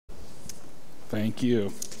Thank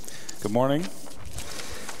you. Good morning.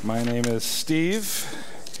 My name is Steve.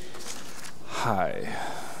 Hi.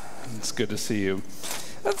 It's good to see you.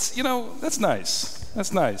 That's nice.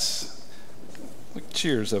 That's nice. Like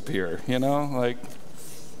cheers up here,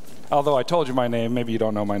 although I told you my name, maybe you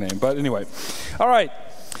don't know my name. But anyway. All right.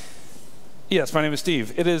 Yes, my name is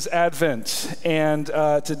Steve. It is Advent. And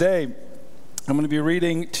today I'm going to be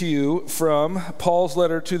reading to you from Paul's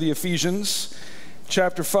letter to the Ephesians,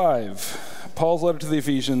 chapter 5. Paul's letter to the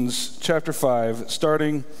Ephesians, chapter 5,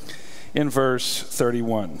 starting in verse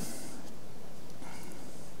 31. It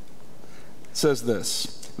says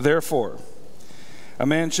this, "Therefore, a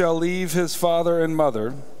man shall leave his father and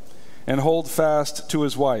mother and hold fast to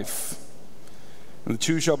his wife, and the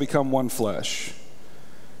two shall become one flesh.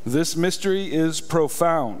 This mystery is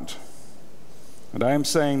profound, and I am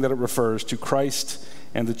saying that it refers to Christ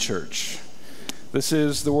and the church." This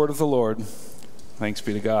is the word of the Lord. Thanks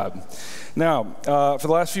be to God. Now, for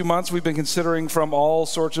the last few months, we've been considering from all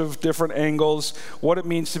sorts of different angles what it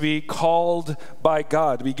means to be called by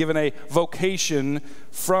God, to be given a vocation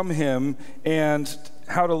from Him, and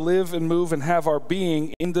how to live and move and have our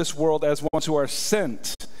being in this world as ones who are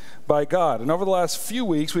sent by God. And over the last few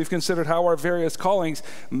weeks, we've considered how our various callings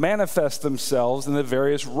manifest themselves in the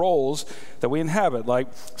various roles that we inhabit, like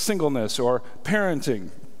singleness or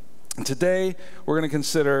parenting. And today, we're going to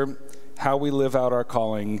consider how we live out our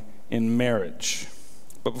calling in marriage.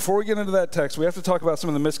 But before we get into that text, we have to talk about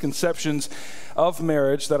some of the misconceptions of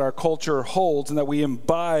marriage that our culture holds and that we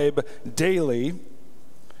imbibe daily,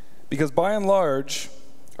 because by and large,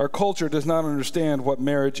 our culture does not understand what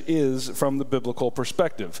marriage is from the biblical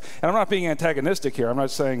perspective. And I'm not being antagonistic here. I'm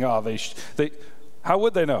not saying, how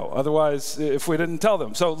would they know otherwise if we didn't tell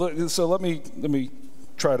them? So let me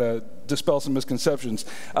try to dispel some misconceptions.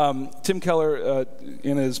 Tim Keller,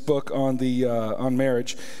 in his book on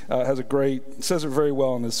marriage, says it very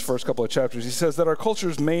well in his first couple of chapters. He says that our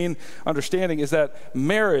culture's main understanding is that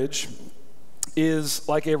marriage is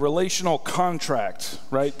like a relational contract,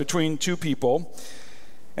 right, between two people.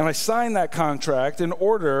 And I sign that contract in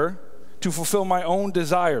order to fulfill my own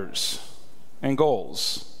desires and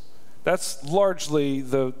goals. That's largely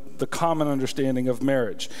the common understanding of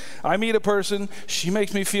marriage. I meet a person, she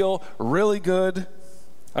makes me feel really good.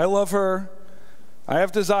 I love her. I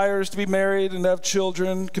have desires to be married and have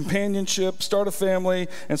children, companionship, start a family,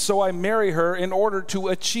 and so I marry her in order to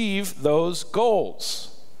achieve those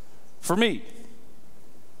goals for me.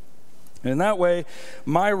 And in that way,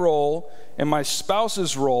 my role and my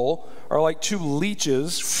spouse's role are like two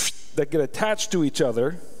leeches that get attached to each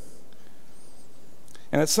other.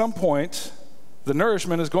 And at some point, the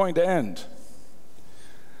nourishment is going to end.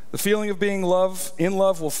 The feeling of being in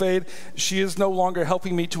love will fade. She is no longer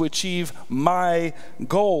helping me to achieve my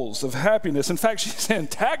goals of happiness. In fact, she's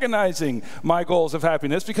antagonizing my goals of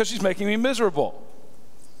happiness because she's making me miserable.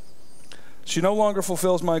 She no longer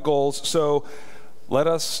fulfills my goals, so let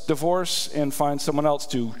us divorce and find someone else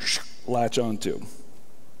to latch onto.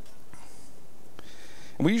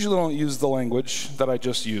 And we usually don't use the language that I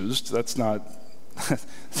just used. That's not...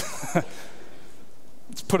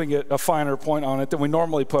 It's putting a finer point on it than we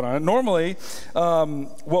normally put on it. Normally, the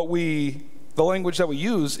language that we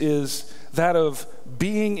use is that of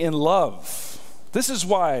being in love. This is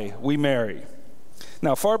why we marry.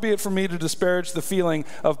 Now, far be it from me to disparage the feeling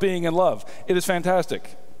of being in love. It is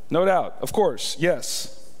fantastic, no doubt, of course,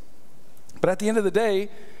 yes. But at the end of the day,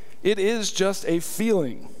 it is just a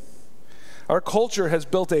feeling. Our culture has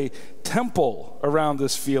built a temple around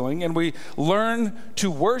this feeling, and we learn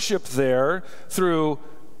to worship there through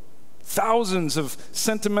thousands of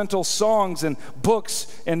sentimental songs and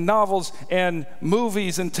books and novels and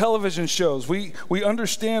movies and television shows. We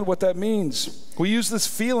understand what that means. We use this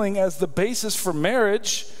feeling as the basis for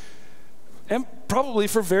marriage, and probably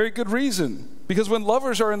for very good reason. Because when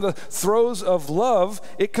lovers are in the throes of love,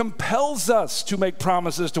 it compels us to make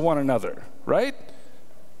promises to one another, right?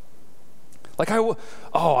 Like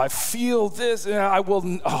I feel this, and I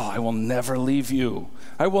will never leave you.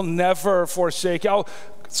 I will never forsake you. I'll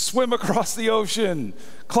swim across the ocean,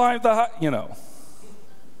 climb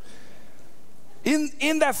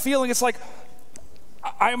In that feeling, it's like,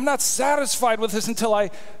 I am not satisfied with this until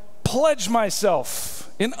I pledge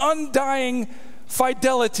myself in undying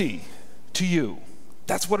fidelity to you.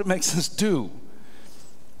 That's what it makes us do.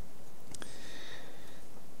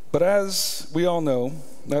 But as we all know,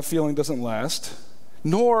 that feeling doesn't last,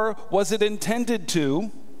 nor was it intended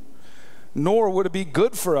to, nor would it be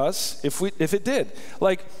good for us if it did.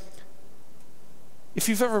 Like, if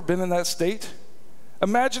you've ever been in that state,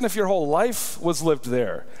 imagine if your whole life was lived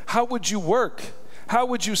there. How would you work? How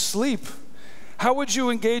would you sleep? How would you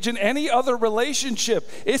engage in any other relationship?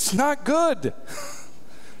 It's not good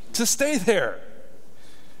to stay there.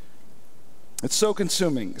 It's so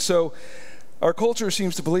consuming. So our culture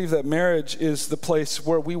seems to believe that marriage is the place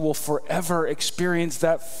where we will forever experience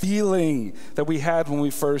that feeling that we had when we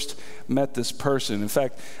first met this person. In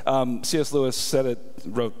fact, C.S. Lewis said it,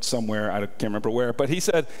 wrote somewhere, I can't remember where, but he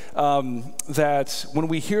said that when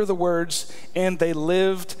we hear the words, "and they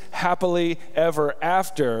lived happily ever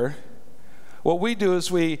after," what we do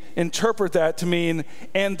is we interpret that to mean,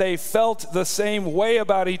 and they felt the same way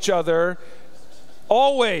about each other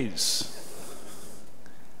always.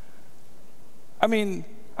 I mean,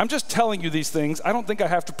 I'm just telling you these things. I don't think I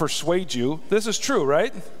have to persuade you. This is true,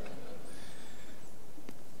 right?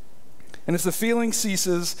 And if the feeling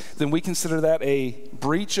ceases, then we consider that a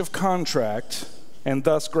breach of contract and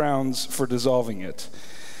thus grounds for dissolving it.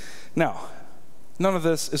 Now, none of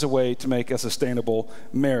this is a way to make a sustainable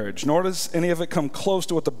marriage, nor does any of it come close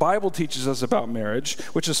to what the Bible teaches us about marriage,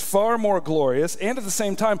 which is far more glorious and at the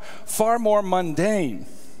same time far more mundane.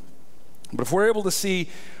 But if we're able to see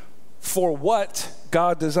for what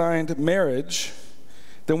God designed marriage,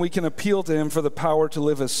 then we can appeal to him for the power to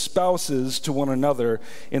live as spouses to one another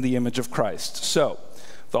in the image of Christ. So,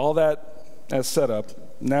 with all that as set up,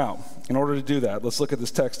 now, in order to do that, let's look at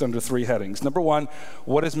this text under three headings. Number one,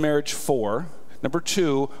 what is marriage for? Number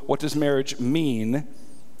two, what does marriage mean?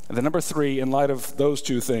 And then number three, in light of those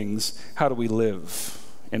two things, how do we live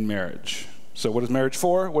in marriage? So what is marriage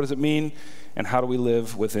for? What does it mean? And how do we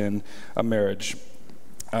live within a marriage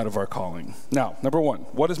out of our calling? Now, number one,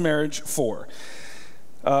 what is marriage for?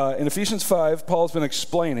 In Ephesians 5, Paul's been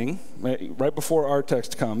explaining, right before our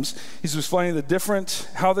text comes, he's explaining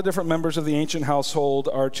how the different members of the ancient household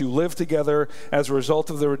are to live together as a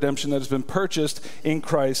result of the redemption that has been purchased in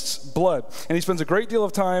Christ's blood. And he spends a great deal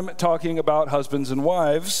of time talking about husbands and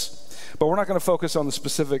wives, but we're not going to focus on the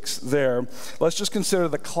specifics there. Let's just consider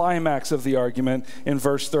the climax of the argument in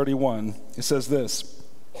verse 31. It says this: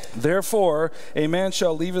 "Therefore, a man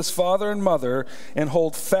shall leave his father and mother and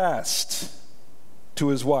hold fast to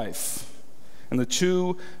his wife, and the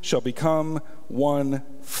two shall become one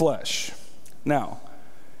flesh." Now,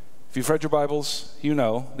 if you've read your Bibles, you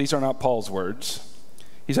know these are not Paul's words.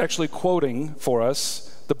 He's actually quoting for us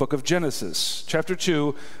the book of Genesis, chapter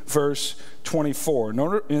 2, verse 24. In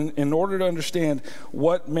order to understand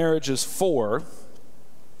what marriage is for,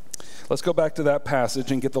 let's go back to that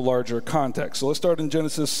passage and get the larger context. So let's start in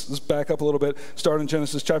Genesis. Let's back up a little bit. Start in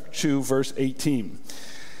Genesis chapter 2, verse 18.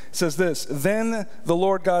 It says this: "Then the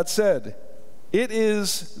Lord God said, 'It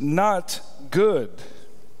is not good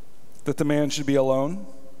that the man should be alone.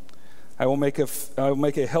 I will make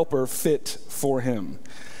a helper fit for him.'"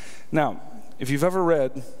 Now, if you've ever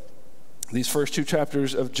read these first two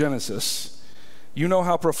chapters of Genesis, you know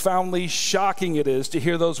how profoundly shocking it is to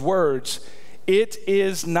hear those words, "It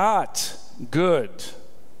is not good."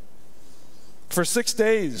 For 6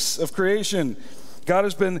 days of creation, God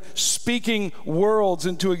has been speaking worlds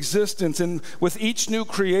into existence, and with each new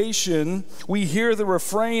creation, we hear the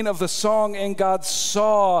refrain of the song, "And God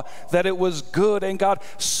saw that it was good," and God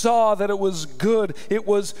saw that it was good. It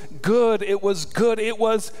was good, it was good, it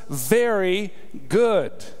was very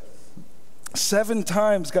good. 7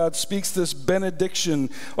 times God speaks this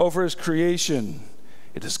benediction over his creation.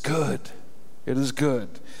 It is good, it is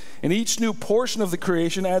good. And each new portion of the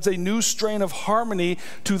creation adds a new strain of harmony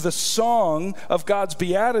to the song of God's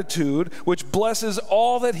beatitude, which blesses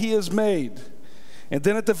all that he has made. And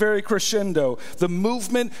then at the very crescendo, the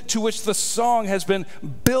movement to which the song has been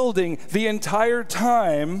building the entire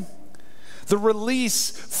time, the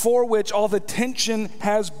release for which all the tension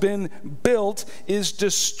has been built, is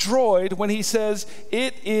destroyed when he says,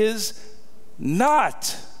 "It is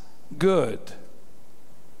not good."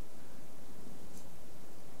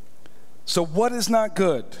 So what is not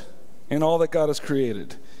good in all that God has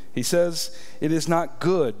created? He says, "It is not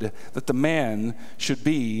good that the man should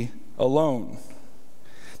be alone."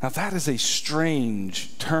 Now that is a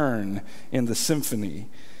strange turn in the symphony.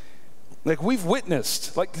 Like we've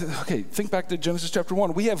witnessed, think back to Genesis chapter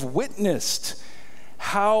 1. We have witnessed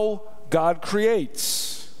how God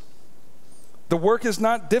creates. The work is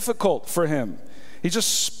not difficult for him. He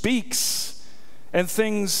just speaks and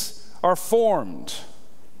things are formed.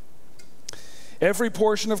 Every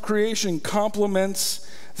portion of creation complements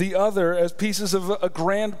the other as pieces of a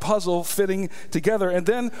grand puzzle fitting together. And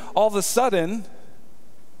then all of a sudden,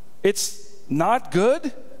 it's not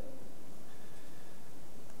good?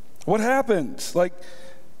 What happened?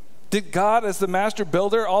 Did God, as the master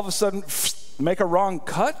builder, all of a sudden make a wrong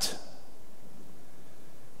cut?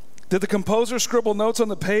 Did the composer scribble notes on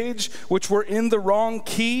the page which were in the wrong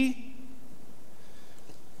key?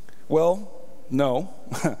 Well, no.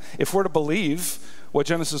 If we're to believe what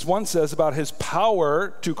Genesis 1 says about his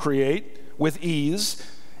power to create with ease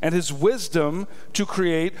and his wisdom to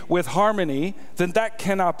create with harmony, then that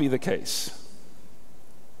cannot be the case.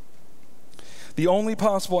 The only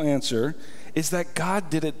possible answer is that God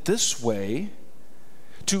did it this way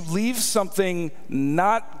to leave something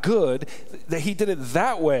not good, that he did it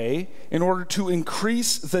that way in order to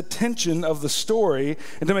increase the tension of the story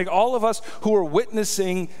and to make all of us who are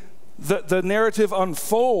witnessing the narrative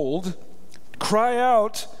unfold cry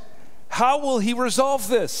out, how will he resolve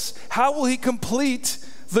this? How will he complete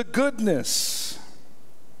the goodness?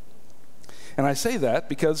 And I say that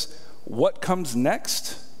because what comes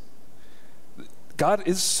next? God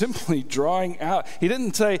is simply drawing out. He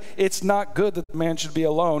didn't say, it's not good that the man should be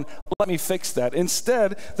alone. Let me fix that.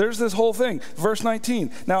 Instead, there's this whole thing. Verse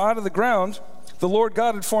 19. Now out of the ground, the Lord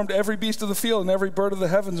God had formed every beast of the field and every bird of the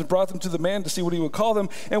heavens and brought them to the man to see what he would call them.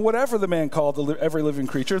 And whatever the man called every living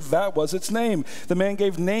creature, that was its name. The man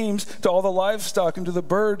gave names to all the livestock and to the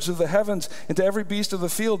birds of the heavens and to every beast of the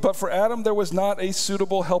field. But for Adam, there was not a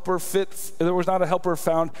suitable helper there was not a helper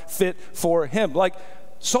found fit for him. Like,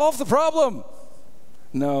 solve the problem.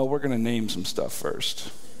 No, we're going to name some stuff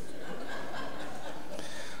first.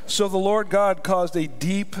 So the Lord God caused a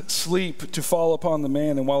deep sleep to fall upon the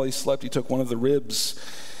man, and while he slept, he took one of the ribs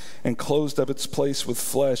and closed up its place with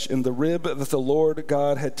flesh. And the rib that the Lord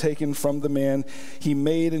God had taken from the man, he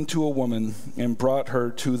made into a woman and brought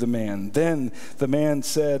her to the man. Then the man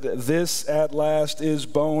said, this at last is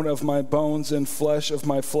bone of my bones and flesh of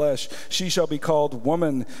my flesh. She shall be called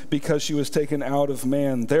woman because she was taken out of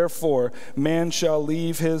man. Therefore, man shall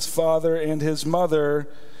leave his father and his mother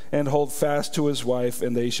and hold fast to his wife,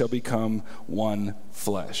 and they shall become one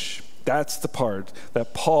flesh. That's the part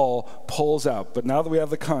that Paul pulls out. But now that we have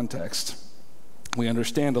the context, we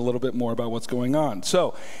understand a little bit more about what's going on.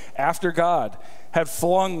 So, after God had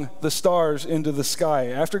flung the stars into the sky,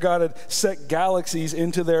 after God had set galaxies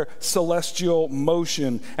into their celestial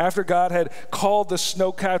motion, after God had called the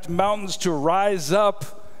snow-capped mountains to rise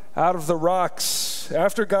up out of the rocks,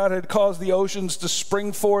 after God had caused the oceans to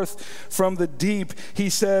spring forth from the deep, he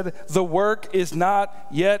said, the work is not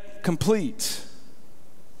yet complete.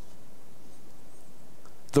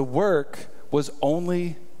 The work was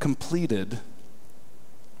only completed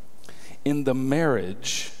in the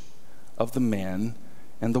marriage of the man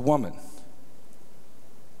and the woman.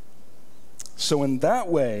 So in that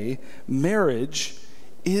way, marriage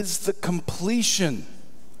is the completion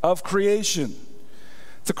of creation,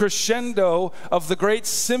 the crescendo of the great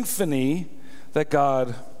symphony that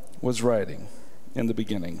God was writing in the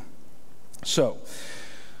beginning. So,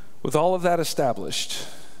 with all of that established,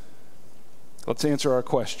 let's answer our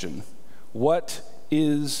question. What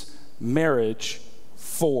is marriage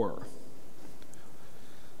for?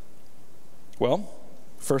 Well,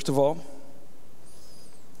 first of all,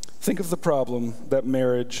 think of the problem that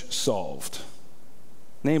marriage solved.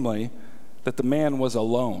 Namely, that the man was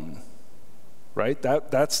alone. Right?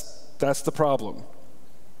 That's the problem.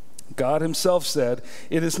 God himself said,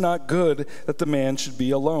 it is not good that the man should be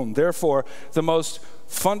alone. Therefore, the most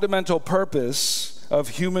fundamental purpose of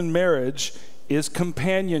human marriage is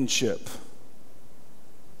companionship.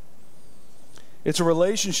 It's a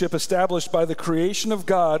relationship established by the creation of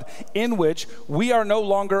God in which we are no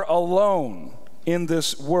longer alone in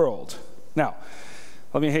this world. Now,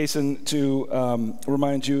 let me hasten to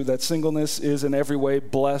remind you that singleness is in every way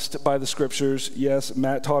blessed by the scriptures. Yes,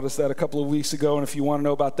 Matt taught us that a couple of weeks ago, and if you want to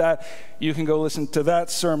know about that, you can go listen to that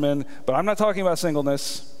sermon. But I'm not talking about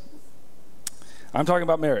singleness. I'm talking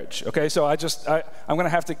about marriage, okay? So I'm going to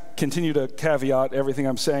have to continue to caveat everything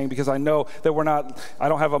I'm saying because I know that I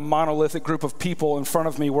don't have a monolithic group of people in front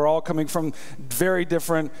of me. We're all coming from very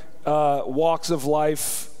different walks of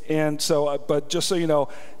life. And so, but just so you know,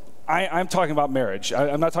 I'm talking about marriage.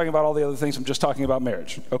 I'm not talking about all the other things. I'm just talking about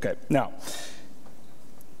marriage. Okay, now,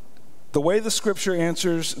 the way the scripture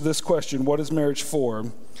answers this question, what is marriage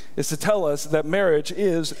for, is to tell us that marriage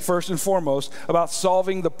is, first and foremost, about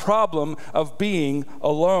solving the problem of being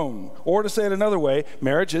alone. Or to say it another way,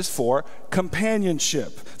 marriage is for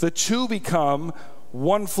companionship. The two become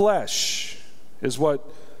one flesh, is what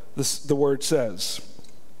the word says.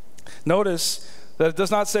 Notice that it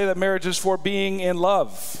does not say that marriage is for being in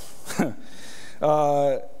love.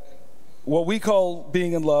 What we call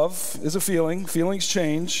being in love is a feeling. Feelings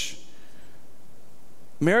change.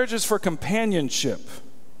 Marriage is for companionship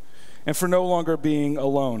and for no longer being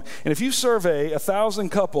alone. And if you survey 1,000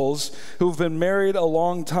 couples who've been married a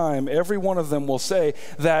long time, every one of them will say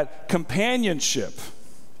that companionship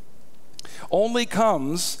only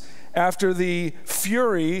comes after the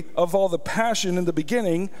fury of all the passion in the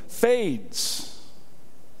beginning fades.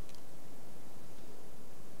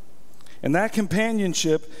 And that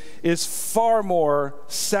companionship is far more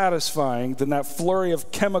satisfying than that flurry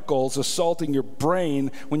of chemicals assaulting your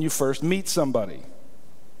brain when you first meet somebody.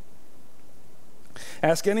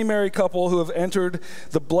 Ask any married couple who have entered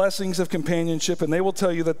the blessings of companionship, and they will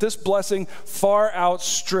tell you that this blessing far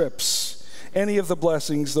outstrips any of the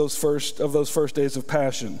blessings those first days of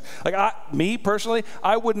passion. Like me personally,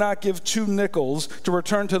 I would not give 2 nickels to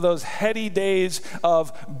return to those heady days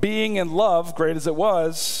of being in love, great as it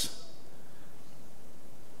was.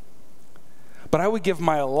 But I would give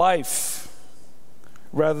my life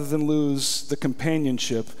rather than lose the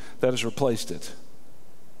companionship that has replaced it.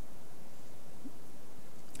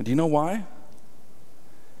 And do you know why?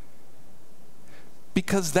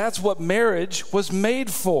 Because that's what marriage was made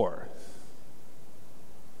for.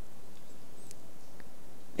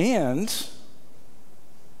 And,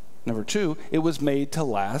 number 2, it was made to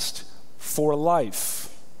last for life.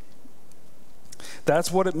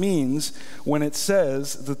 That's what it means when it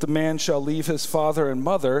says that the man shall leave his father and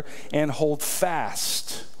mother and hold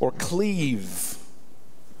fast or cleave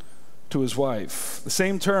to his wife. The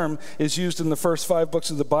same term is used in the first 5 books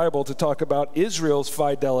of the Bible to talk about Israel's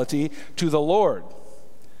fidelity to the Lord.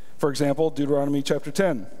 For example, Deuteronomy chapter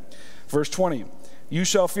 10, verse 20. You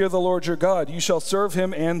shall fear the Lord your God. You shall serve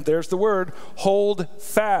him, and there's the word, hold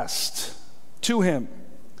fast to him.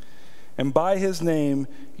 And by his name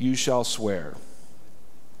you shall swear.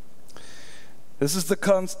 This is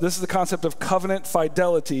the concept of covenant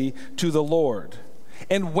fidelity to the Lord.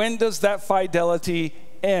 And when does that fidelity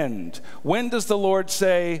end? When does the Lord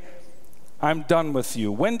say, I'm done with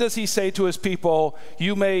you? When does he say to his people,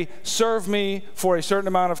 you may serve me for a certain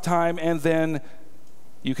amount of time and then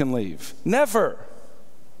you can leave? Never.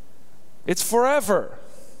 It's forever.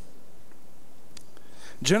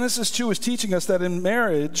 Genesis 2 is teaching us that in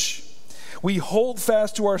marriage, we hold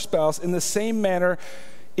fast to our spouse in the same manner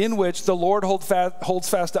in which the Lord holds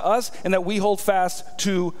fast to us and that we hold fast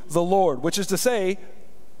to the Lord, which is to say,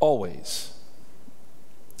 always.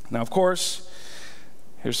 Now, of course,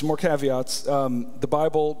 here's some more caveats. The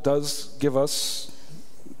Bible does give us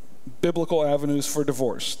biblical avenues for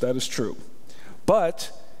divorce. That is true.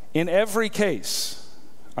 But in every case,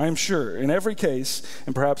 I'm sure, in every case,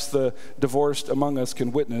 and perhaps the divorced among us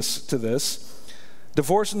can witness to this,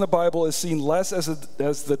 divorce in the Bible is seen less as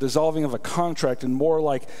the dissolving of a contract and more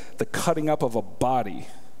like the cutting up of a body.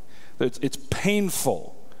 It's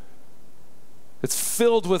painful. It's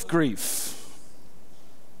filled with grief.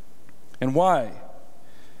 And why?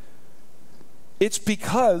 It's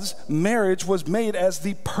because marriage was made as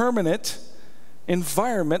the permanent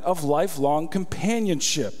environment of lifelong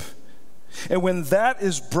companionship. And when that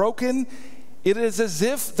is broken, it is as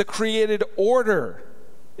if the created order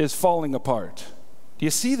is falling apart. Do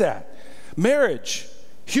you see that? Marriage,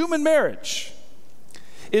 human marriage,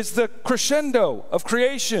 is the crescendo of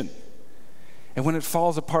creation. And when it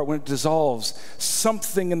falls apart, when it dissolves,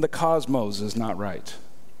 something in the cosmos is not right.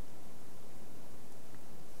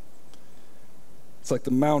 It's like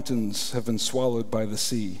the mountains have been swallowed by the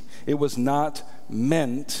sea. It was not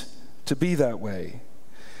meant to be that way.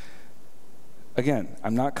 Again,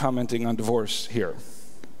 I'm not commenting on divorce here.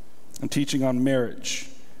 I'm teaching on marriage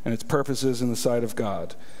and its purposes in the sight of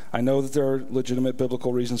God. I know that there are legitimate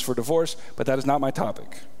biblical reasons for divorce, but that is not my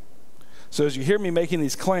topic. So as you hear me making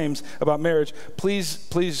these claims about marriage, please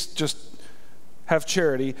just have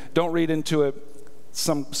charity. Don't read into it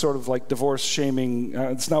some sort of like divorce shaming.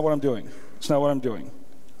 It's not what I'm doing. It's not what I'm doing.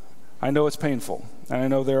 I know it's painful, and I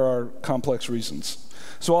know there are complex reasons.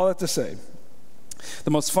 So all that to say,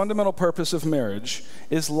 the most fundamental purpose of marriage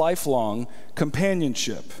is lifelong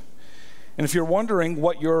companionship. And if you're wondering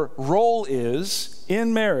what your role is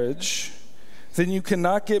in marriage, then you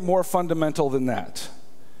cannot get more fundamental than that.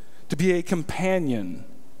 To be a companion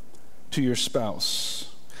to your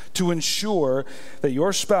spouse. To ensure that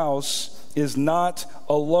your spouse is not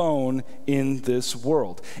alone in this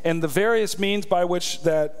world. And the various means by which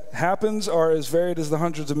that happens are as varied as the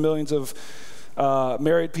hundreds of millions of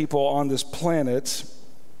married people on this planet.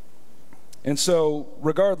 And so,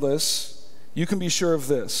 regardless, you can be sure of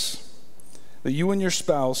this, that you and your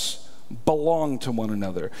spouse belong to one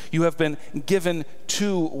another. You have been given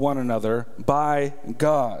to one another by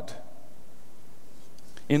God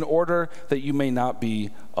in order that you may not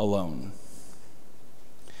be alone.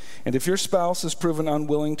 And if your spouse is proven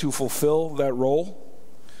unwilling to fulfill that role,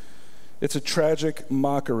 it's a tragic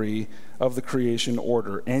mockery of the creation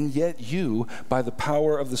order. And yet you, by the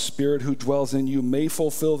power of the Spirit who dwells in you, may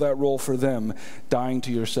fulfill that role for them, dying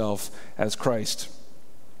to yourself as Christ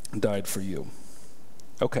died for you.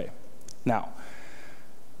 Okay, now,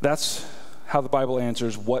 that's how the Bible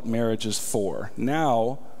answers what marriage is for.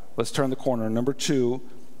 Now, let's turn the corner, number 2,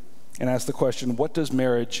 and ask the question, what does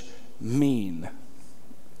marriage mean?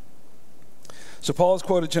 So Paul has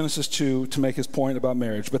quoted Genesis 2 to make his point about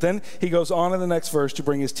marriage, but then he goes on in the next verse to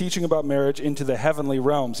bring his teaching about marriage into the heavenly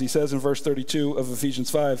realms. He says in verse 32 of Ephesians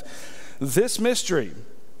 5, this mystery,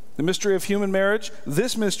 the mystery of human marriage,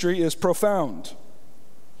 this mystery is profound.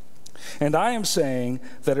 And I am saying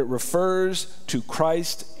that it refers to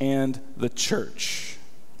Christ and the church.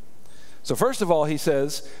 So first of all, he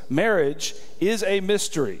says, marriage is a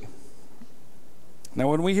mystery. Now,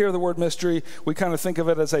 when we hear the word mystery, we kind of think of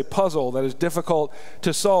it as a puzzle that is difficult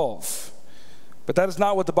to solve. But that is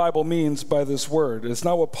not what the Bible means by this word. It's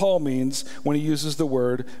not what Paul means when he uses the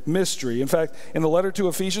word mystery. In fact, in the letter to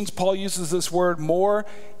Ephesians, Paul uses this word more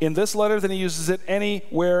in this letter than he uses it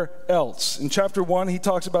anywhere else. In chapter 1, he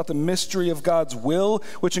talks about the mystery of God's will,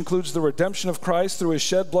 which includes the redemption of Christ through his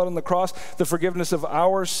shed blood on the cross, the forgiveness of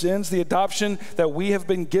our sins, the adoption that we have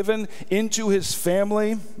been given into his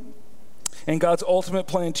family, and God's ultimate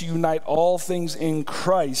plan to unite all things in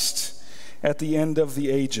Christ at the end of the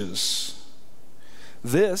ages.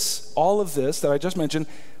 This, all of this that I just mentioned,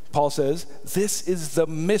 Paul says, this is the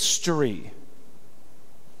mystery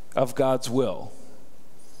of God's will.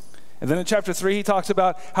 And then in chapter 3, he talks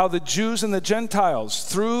about how the Jews and the Gentiles,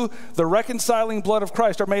 through the reconciling blood of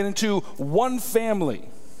Christ, are made into one family.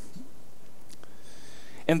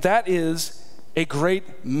 And that is a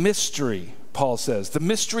great mystery, Paul says. The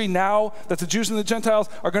mystery now that the Jews and the Gentiles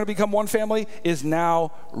are going to become one family is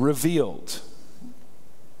now revealed.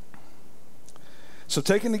 So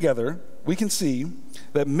taken together, we can see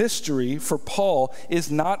that mystery for Paul is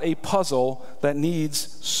not a puzzle that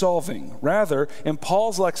needs solving. Rather, in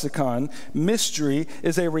Paul's lexicon, mystery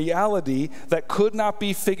is a reality that could not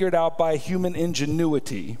be figured out by human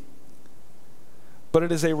ingenuity, but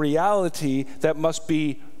it is a reality that must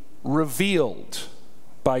be revealed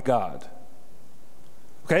by God.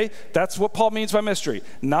 Okay? That's what Paul means by mystery.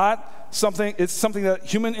 It's something that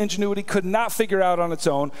human ingenuity could not figure out on its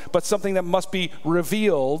own, but something that must be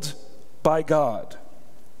revealed by God.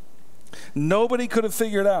 Nobody could have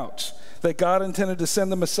figured out that God intended to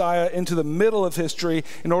send the Messiah into the middle of history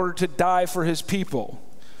in order to die for his people.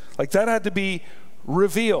 Like, that had to be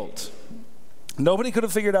revealed. Nobody could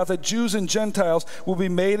have figured out that Jews and Gentiles will be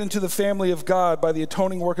made into the family of God by the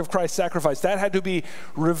atoning work of Christ's sacrifice. That had to be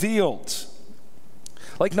revealed.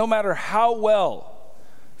 Like, no matter how well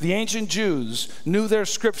the ancient Jews knew their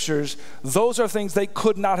scriptures, those are things they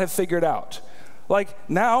could not have figured out. Like,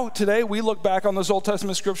 now, today, we look back on those Old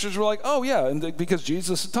Testament scriptures, we're like, oh yeah, and because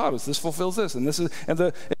Jesus taught us, this fulfills this, and this is,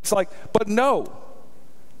 it's like, but no,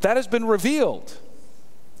 that has been revealed.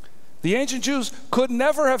 The ancient Jews could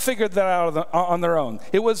never have figured that out on their own.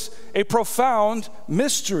 It was a profound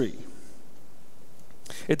mystery.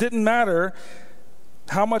 It didn't matter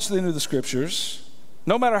how much they knew the scriptures.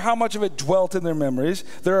 No matter how much of it dwelt in their memories,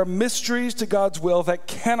 there are mysteries to God's will that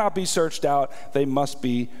cannot be searched out. They must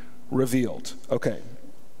be revealed. Okay.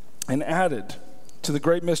 And added to the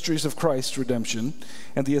great mysteries of Christ's redemption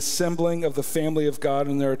and the assembling of the family of God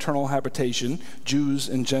in their eternal habitation, Jews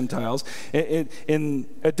and Gentiles, in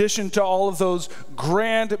addition to all of those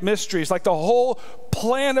grand mysteries, like the whole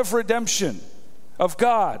plan of redemption of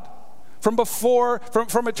God, from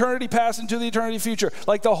eternity past into the eternity future,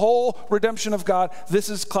 like the whole redemption of God, this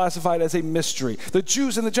is classified as a mystery. The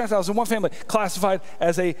Jews and the Gentiles in one family, classified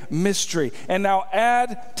as a mystery. And now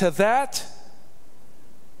add to that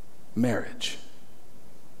marriage.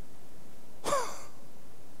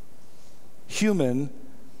 Human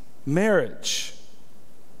marriage.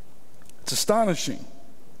 It's astonishing.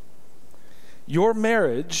 Your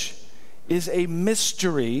marriage is a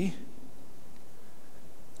mystery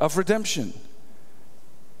of redemption.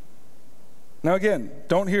 Now again,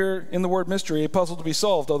 don't hear in the word mystery a puzzle to be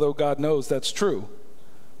solved, although God knows that's true.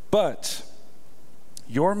 But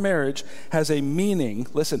your marriage has a meaning.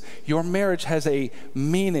 Listen, your marriage has a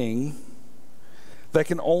meaning that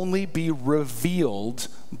can only be revealed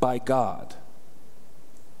by God.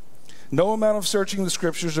 No amount of searching the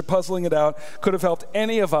scriptures or puzzling it out could have helped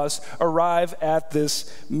any of us arrive at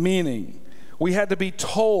this meaning. We had to be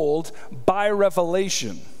told by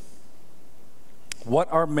revelation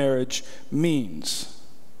what our marriage means.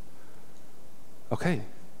 Okay,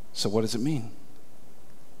 so what does it mean?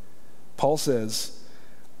 Paul says,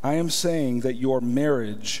 I am saying that your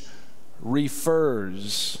marriage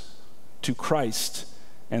refers to Christ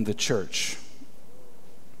and the church.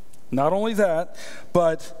 Not only that,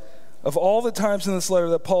 but of all the times in this letter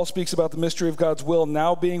that Paul speaks about the mystery of God's will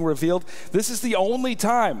now being revealed, this is the only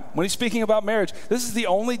time, when he's speaking about marriage, this is the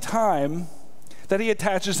only time that he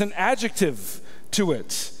attaches an adjective to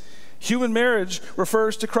it. Human marriage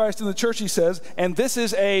refers to Christ in the church, he says, and this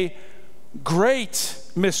is a great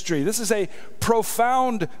mystery. This is a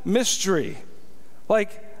profound mystery.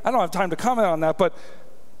 Like, I don't have time to comment on that, but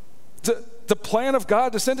the plan of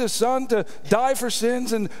God to send his son to die for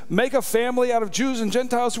sins and make a family out of Jews and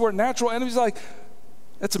Gentiles who are natural enemies, like,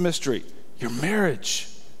 that's a mystery. Your marriage,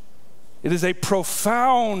 it is a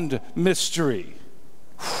profound mystery.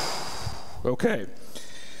 Okay.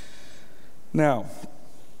 Now,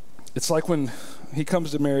 it's like when he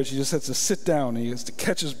comes to marriage, he just has to sit down, he has to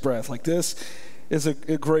catch his breath. Like, this is a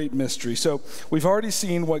great mystery. So we've already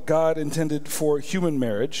seen what God intended for human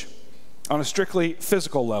marriage on a strictly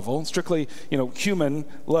physical level, strictly, human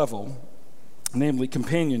level, namely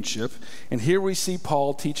companionship. And here we see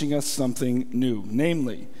Paul teaching us something new,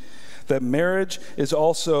 namely that marriage is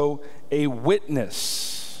also a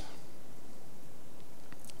witness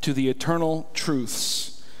to the eternal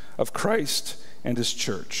truths of Christ and his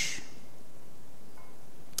church.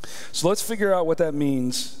 So let's figure out what that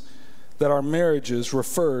means, that our marriages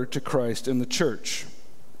refer to Christ and the church.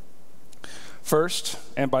 First,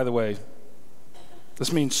 and by the way,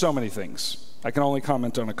 this means so many things. I can only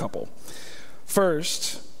comment on a couple.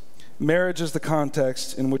 First, marriage is the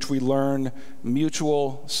context in which we learn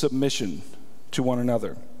mutual submission to one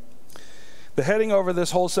another. The heading over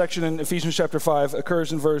this whole section in Ephesians chapter 5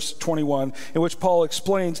 occurs in verse 21, in which Paul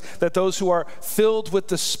explains that those who are filled with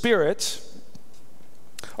the Spirit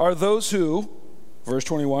are those who, verse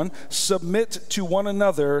 21, submit to one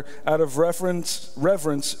another out of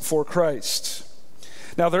reverence for Christ.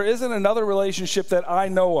 Now, there isn't another relationship that I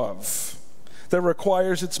know of that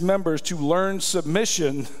requires its members to learn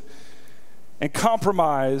submission and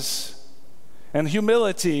compromise and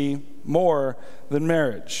humility more than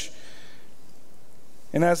marriage.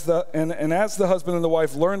 And as the husband and the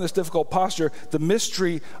wife learn this difficult posture, the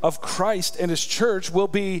mystery of Christ and his church will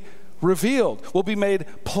be revealed, will be made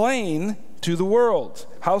plain to the world.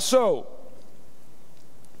 How so?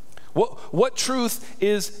 What truth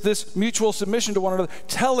is this mutual submission to one another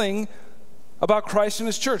telling about Christ and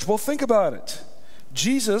his church? Well, think about it.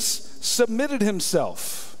 Jesus submitted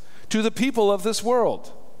himself to the people of this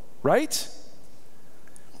world, right?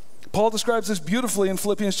 Paul describes this beautifully in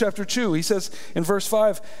Philippians chapter 2. He says in verse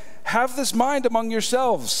 5, "Have this mind among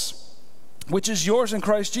yourselves, which is yours in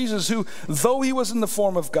Christ Jesus, who, though he was in the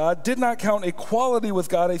form of God, did not count equality with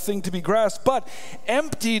God a thing to be grasped, but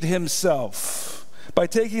emptied himself by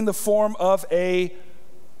taking the form of a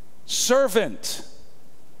servant,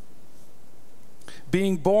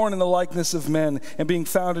 being born in the likeness of men and being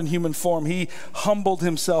found in human form. He humbled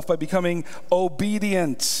himself by becoming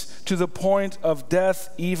obedient to the point of death,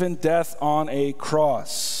 even death on a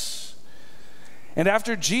cross." And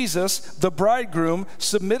after Jesus, the bridegroom,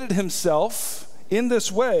 submitted himself in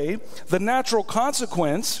this way, the natural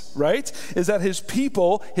consequence, right, is that his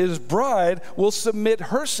people, his bride, will submit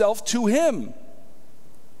herself to him.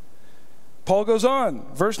 Paul goes on,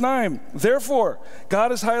 verse 9, "Therefore,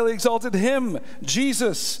 God has highly exalted him,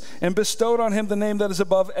 Jesus, and bestowed on him the name that is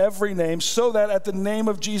above every name, so that at the name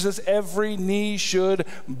of Jesus every knee should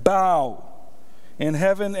bow, in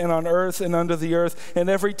heaven and on earth and under the earth, and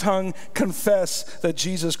every tongue confess that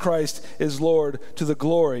Jesus Christ is Lord, to the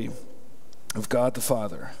glory of God the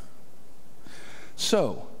Father."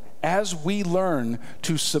 So, as we learn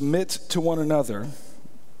to submit to one another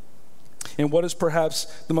in what is perhaps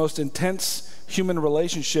the most intense human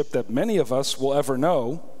relationship that many of us will ever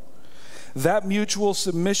know, that mutual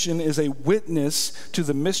submission is a witness to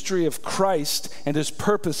the mystery of Christ and his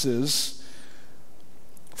purposes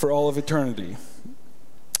for all of eternity.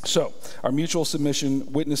 So, our mutual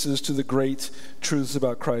submission witnesses to the great truths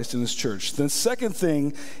about Christ and his church. The second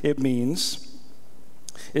thing it means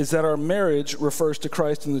is that our marriage refers to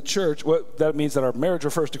Christ in the church. What that means that our marriage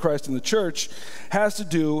refers to Christ in the church has to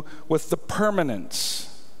do with the permanence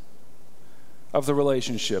of the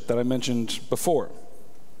relationship that I mentioned before.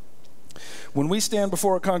 When we stand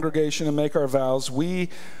before a congregation and make our vows, we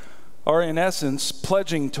are in essence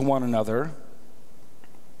pledging to one another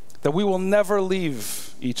that we will never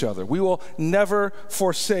leave each other. We will never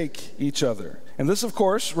forsake each other. And this, of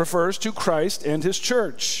course, refers to Christ and his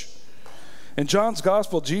church. In John's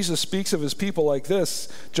gospel, Jesus speaks of his people like this.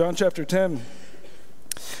 John chapter 10,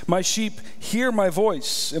 "My sheep hear my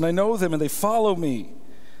voice, and I know them, and they follow me.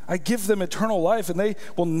 I give them eternal life, and they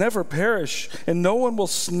will never perish, and no one will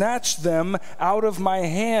snatch them out of my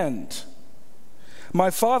hand. My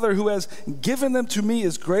Father who has given them to me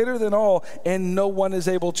is greater than all, and no one is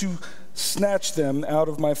able to snatch them out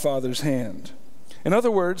of my Father's hand. In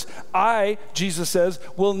other words, I, Jesus says,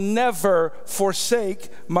 will never forsake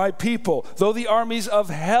my people. Though the armies of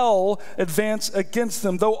hell advance against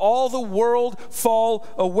them, though all the world fall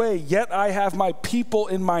away, yet I have my people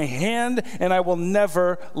in my hand, and I will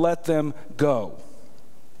never let them go.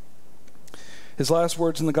 His last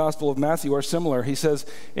words in the Gospel of Matthew are similar. He says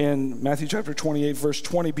in Matthew chapter 28, verse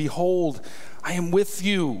 20, "Behold, I am with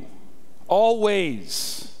you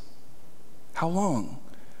always." How long?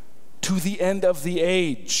 To the end of the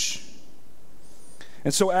age.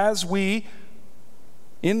 And so as we,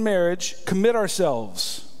 in marriage, commit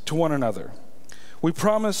ourselves to one another, we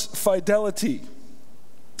promise fidelity.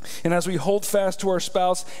 And as we hold fast to our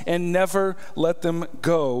spouse and never let them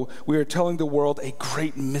go, we are telling the world a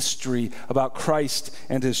great mystery about Christ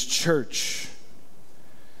and his church.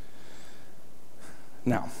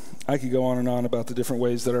 Now, I could go on and on about the different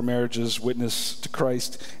ways that our marriages witness to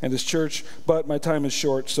Christ and his church, but my time is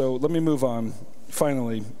short, so let me move on,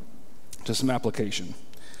 finally, to some application.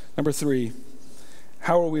 Number 3,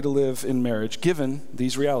 how are we to live in marriage given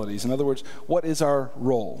these realities? In other words, what is our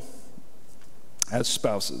role as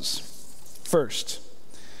spouses? First,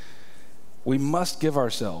 we must give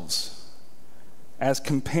ourselves as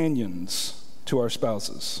companions to our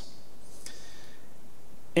spouses.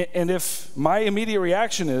 And if my immediate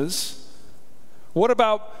reaction is, what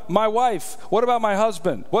about my wife? What about my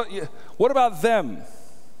husband? What about them?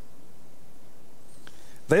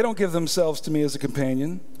 They don't give themselves to me as a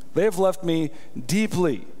companion. They have left me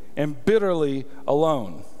deeply and bitterly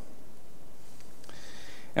alone.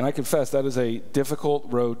 And I confess that is a difficult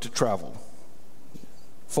road to travel.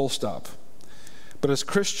 Full stop. But as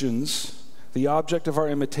Christians, the object of our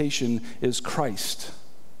imitation is Christ,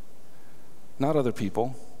 not other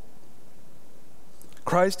people.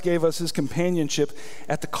 Christ gave us his companionship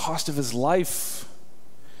at the cost of his life.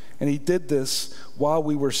 And he did this while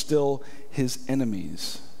we were still his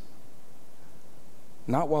enemies,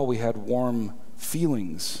 not while we had warm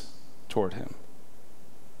feelings toward him.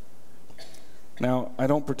 Now, I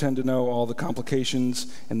don't pretend to know all the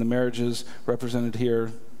complications in the marriages represented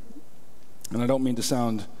here, and I don't mean to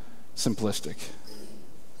sound simplistic.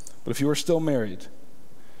 But if you are still married,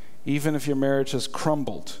 even if your marriage has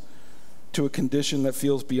crumbled to a condition that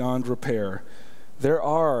feels beyond repair, there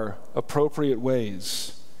are appropriate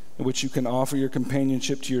ways in which you can offer your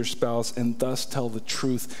companionship to your spouse and thus tell the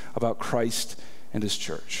truth about Christ and his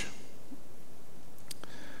church.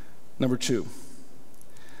 Number 2,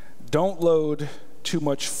 don't load too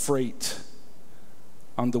much freight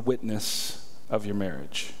on the witness of your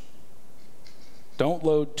marriage. Don't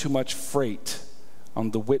load too much freight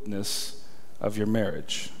on the witness of your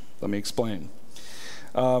marriage. Let me explain.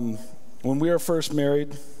 When we are first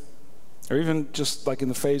married, or even just like in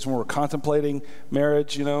the phase when we're contemplating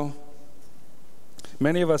marriage,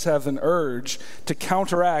 many of us have an urge to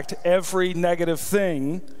counteract every negative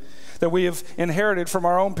thing that we have inherited from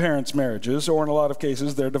our own parents' marriages, or in a lot of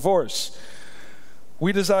cases, their divorce.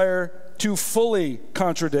 We desire to fully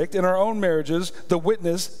contradict in our own marriages the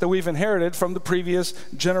witness that we've inherited from the previous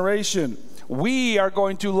generation. We are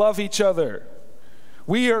going to love each other.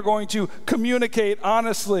 We are going to communicate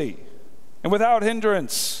honestly and without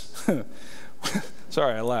hindrance.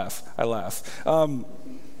 Sorry, I laugh.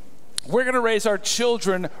 We're going to raise our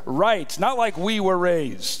children right, not like we were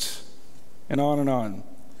raised, and on and on.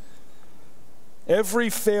 Every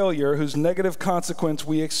failure whose negative consequence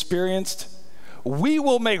we experienced, we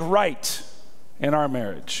will make right in our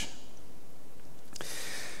marriage.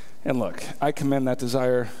 And look, I commend that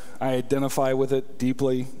desire. I identify with it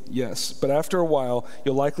deeply, yes. But after a while,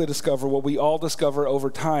 you'll likely discover what we all discover over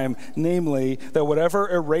time, namely that whatever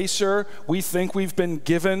eraser we think we've been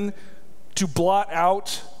given to blot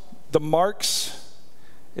out the marks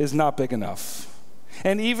is not big enough.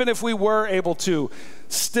 And even if we were able to,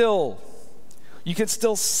 you can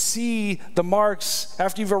still see the marks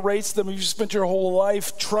after you've erased them. You've spent your whole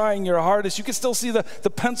life trying your hardest. You can still see the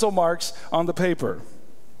pencil marks on the paper.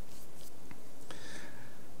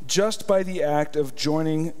 Just by the act of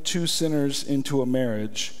joining two sinners into a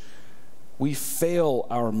marriage, we fail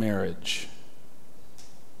our marriage.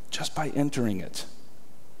 Just by entering it.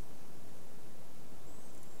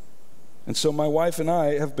 And so my wife and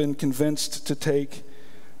I have been convinced to take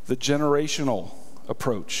the generational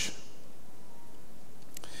approach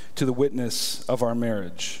to the witness of our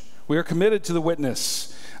marriage. We are committed to the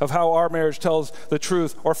witness of how our marriage tells the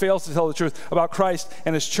truth or fails to tell the truth about Christ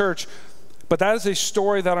and his church. But that is a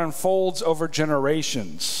story that unfolds over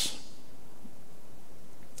generations.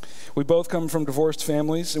 We both come from divorced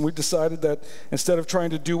families, and we decided that instead of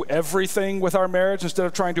trying to do everything with our marriage, instead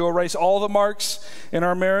of trying to erase all the marks in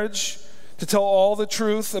our marriage, to tell all the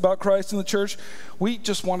truth about Christ and the church, we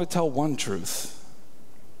just want to tell one truth.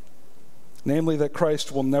 Namely, that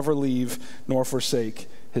Christ will never leave nor forsake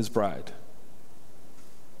his bride.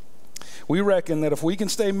 We reckon that if we can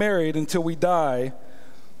stay married until we die,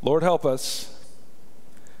 Lord help us.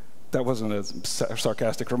 That wasn't a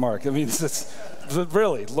sarcastic remark. I mean, it's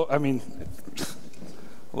really, I mean,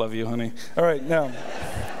 love you, honey. All right, now,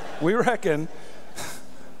 we reckon,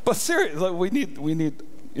 but seriously, we need,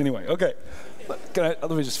 anyway, okay. Let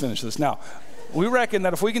me just finish this. Now, we reckon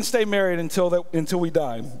that if we can stay married until we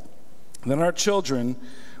die, then our children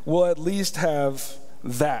will at least have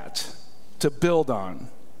that to build on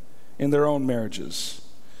in their own marriages.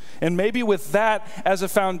 And maybe with that as a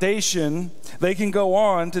foundation, they can go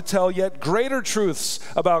on to tell yet greater truths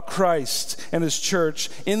about Christ and his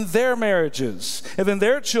church in their marriages. And then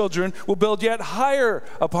their children will build yet higher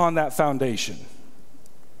upon that foundation.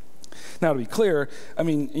 Now, to be clear, I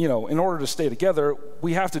mean, in order to stay together,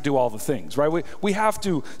 we have to do all the things, right? We have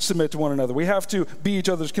to submit to one another. We have to be each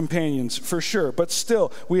other's companions, for sure. But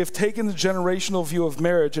still, we have taken the generational view of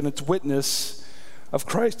marriage and its witness of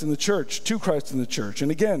Christ in the church, to Christ in the church. And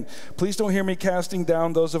again, please don't hear me casting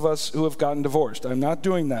down those of us who have gotten divorced. I'm not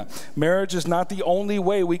doing that. Marriage is not the only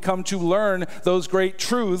way we come to learn those great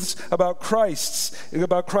truths about Christ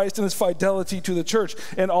and his fidelity to the church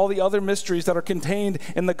and all the other mysteries that are contained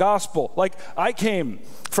in the gospel. Like, I came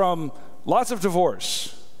from lots of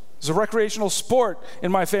divorce. It's a recreational sport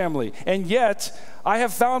in my family. And yet, I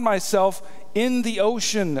have found myself in the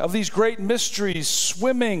ocean of these great mysteries,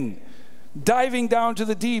 swimming, diving down to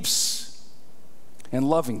the deeps and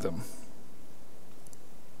loving them.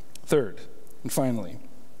 Third, and finally,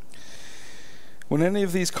 when any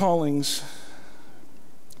of these callings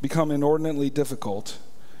become inordinately difficult,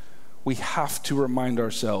 we have to remind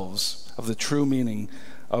ourselves of the true meaning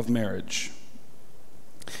of marriage.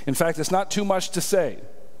 In fact, it's not too much to say.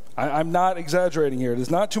 I'm not exaggerating here. It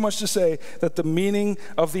is not too much to say that the meaning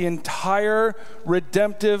of the entire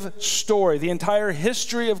redemptive story, the entire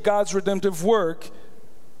history of God's redemptive work,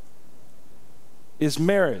 is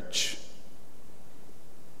marriage.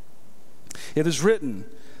 It is written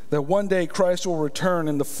that one day Christ will return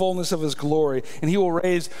in the fullness of his glory, and he will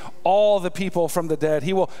raise all the people from the dead.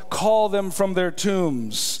 He will call them from their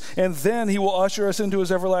tombs, and then he will usher us into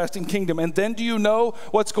his everlasting kingdom. And then do you know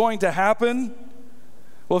what's going to happen?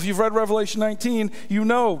 Well, if you've read Revelation 19, you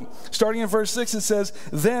know. Starting in verse 6, it says,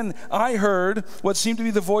 "Then I heard what seemed to be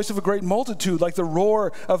the voice of a great multitude, like the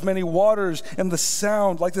roar of many waters, and the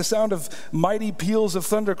sound, like the sound of mighty peals of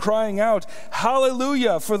thunder, crying out,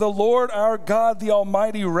 'Hallelujah, for the Lord our God, the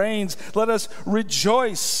Almighty reigns. Let us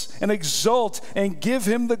rejoice and exult and give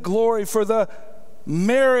him the glory, for the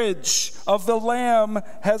marriage of the Lamb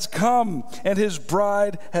has come, and his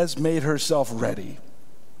bride has made herself ready.'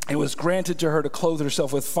 It was granted to her to clothe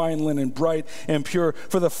herself with fine linen, bright and pure,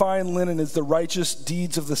 for the fine linen is the righteous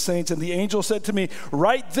deeds of the saints. And the angel said to me,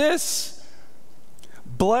 'Write this,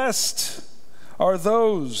 blessed are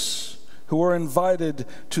those who are invited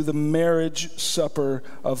to the marriage supper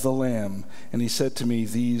of the Lamb.' And he said to me,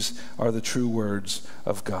 'These are the true words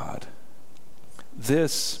of God.'"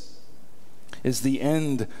 This is the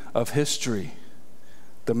end of history,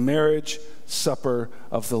 the marriage supper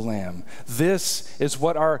of the Lamb. This is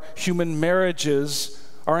what our human marriages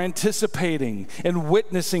are anticipating and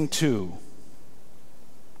witnessing to.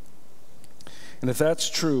 And if that's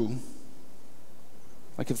true,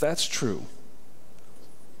 and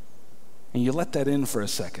you let that in for a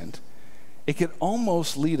second, it could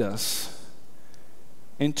almost lead us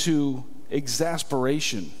into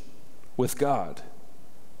exasperation with God.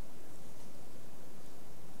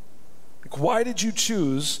 Like, why did you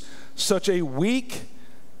choose such a weak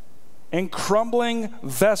and crumbling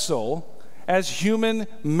vessel as human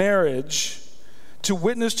marriage to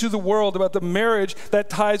witness to the world about the marriage that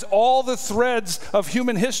ties all the threads of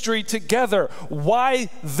human history together? Why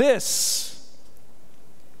this?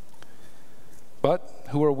 But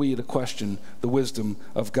who are we to question the wisdom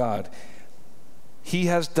of God? He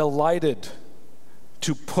has delighted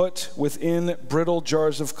to put within brittle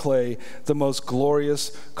jars of clay the most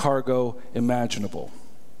glorious cargo imaginable.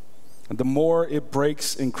 And the more it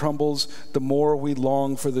breaks and crumbles, the more we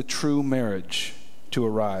long for the true marriage to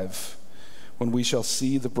arrive, when we shall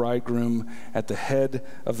see the bridegroom at the head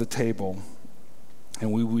of the table,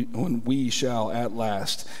 and when we shall at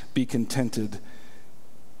last be contented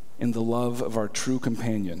in the love of our true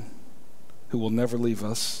companion, who will never leave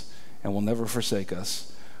us and will never forsake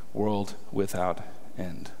us, world without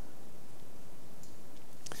end.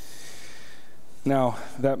 Now,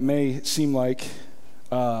 that may seem like,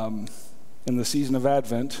 in the season of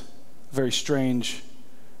Advent, a very strange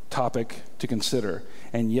topic to consider.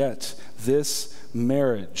 And yet, this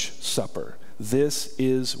marriage supper, this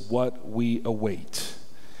is what we await.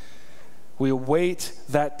 We await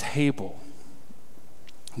that table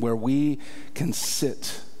where we can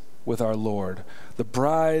sit with our Lord, the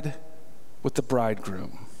bride with the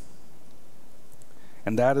bridegroom.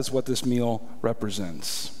 And that is what this meal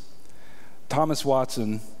represents. Thomas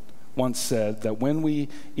Watson once said that when we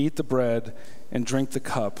eat the bread and drink the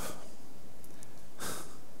cup,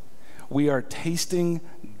 we are tasting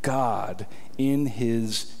God in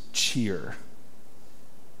his cheer.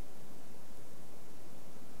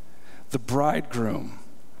 The bridegroom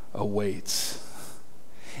awaits.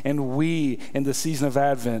 And we, in the season of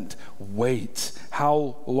Advent, wait.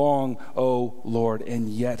 How long, O Lord? And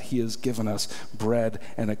yet he has given us bread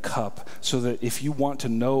and a cup, so that if you want to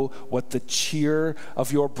know what the cheer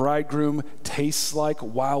of your bridegroom tastes like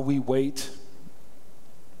while we wait,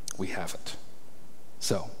 we have it.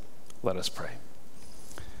 So, let us pray.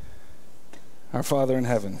 Our Father in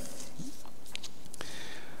heaven,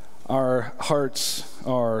 our hearts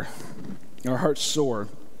soar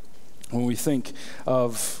when we think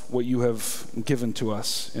of what you have given to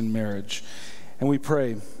us in marriage. And we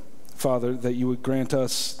pray, Father, that you would grant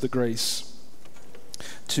us the grace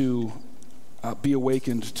to be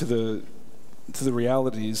awakened to the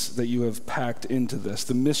realities that you have packed into this,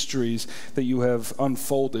 the mysteries that you have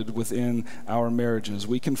unfolded within our marriages.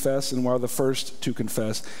 We confess, and we're the first to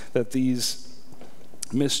confess, that these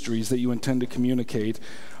mysteries that you intend to communicate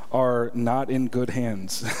are not in good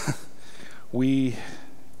hands. We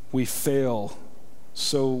fail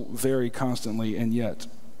so very constantly, and yet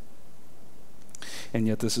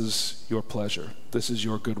this is your pleasure. This is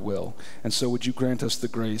your goodwill. And so would you grant us the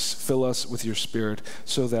grace, fill us with your Spirit,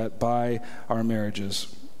 so that by our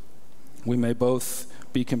marriages we may both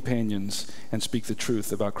be companions and speak the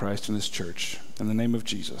truth about Christ and his church. In the name of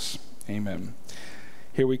Jesus, amen.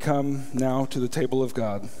 Here we come now to the table of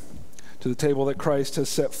God, to the table that Christ has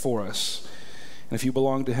set for us. And if you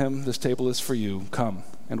belong to him, this table is for you. Come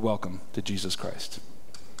and welcome to Jesus Christ.